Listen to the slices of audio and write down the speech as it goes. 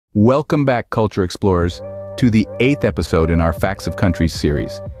Welcome back, Culture Explorers, to the 8th episode in our Facts of Countries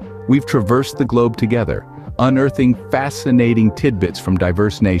series. We've traversed the globe together, unearthing fascinating tidbits from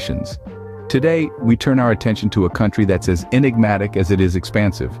diverse nations. Today, we turn our attention to a country that's as enigmatic as it is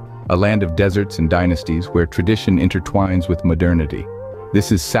expansive, a land of deserts and dynasties where tradition intertwines with modernity.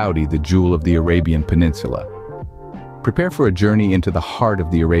 This is Saudi, the jewel of the Arabian Peninsula. Prepare for a journey into the heart of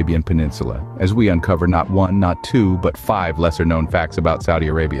the Arabian Peninsula, as we uncover not one, not two, but 5 lesser-known facts about Saudi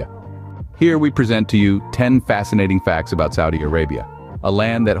Arabia. Here we present to you 10 fascinating facts about Saudi Arabia, a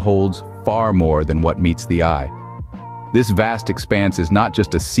land that holds far more than what meets the eye. This vast expanse is not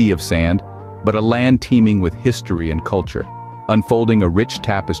just a sea of sand, but a land teeming with history and culture, unfolding a rich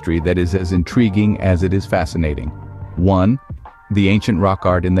tapestry that is as intriguing as it is fascinating. 1. The ancient rock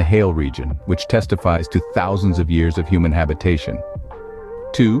art in the Hale region, which testifies to thousands of years of human habitation.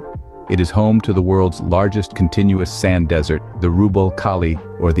 2. It is home to the world's largest continuous sand desert, the Rub al Khali,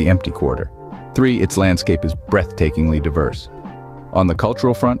 or the Empty Quarter. 3. Its landscape is breathtakingly diverse. On the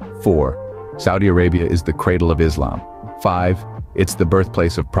cultural front, 4. Saudi Arabia is the cradle of Islam. 5. It's the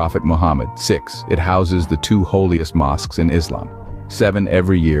birthplace of Prophet Muhammad. 6. It houses the 2 holiest mosques in Islam. 7.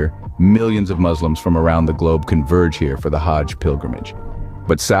 Every year, millions of Muslims from around the globe converge here for the Hajj pilgrimage.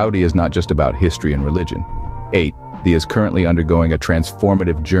 But Saudi is not just about history and religion. 8. It is currently undergoing a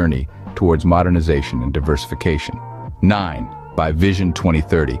transformative journey towards modernization and diversification. 9. By Vision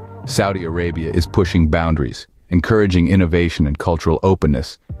 2030, Saudi Arabia is pushing boundaries, encouraging innovation and cultural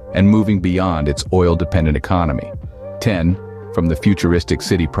openness, and moving beyond its oil-dependent economy. 10. From the futuristic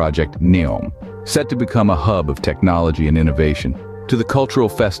city project NEOM, set to become a hub of technology and innovation, to the cultural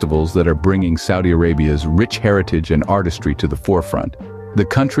festivals that are bringing Saudi Arabia's rich heritage and artistry to the forefront. The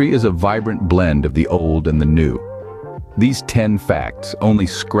country is a vibrant blend of the old and the new. These 10 facts only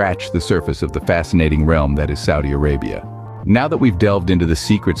scratch the surface of the fascinating realm that is Saudi Arabia. Now that we've delved into the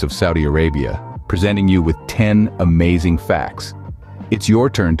secrets of Saudi Arabia, presenting you with 10 amazing facts, it's your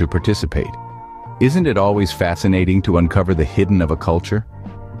turn to participate. Isn't it always fascinating to uncover the hidden of a culture?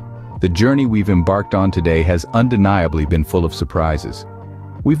 The journey we've embarked on today has undeniably been full of surprises.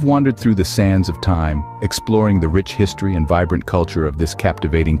 We've wandered through the sands of time, exploring the rich history and vibrant culture of this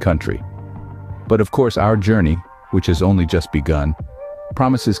captivating country. But of course, our journey, which has only just begun,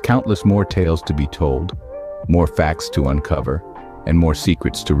 promises countless more tales to be told, more facts to uncover, and more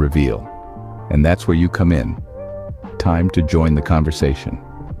secrets to reveal. And that's where you come in. Time to join the conversation.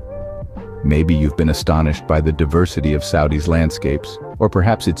 Maybe you've been astonished by the diversity of Saudi's landscapes, or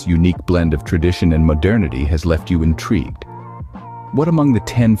perhaps its unique blend of tradition and modernity has left you intrigued. What among the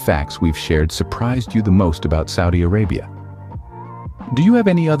 10 facts we've shared surprised you the most about Saudi Arabia? Do you have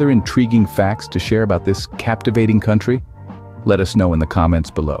any other intriguing facts to share about this captivating country? Let us know in the comments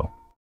below.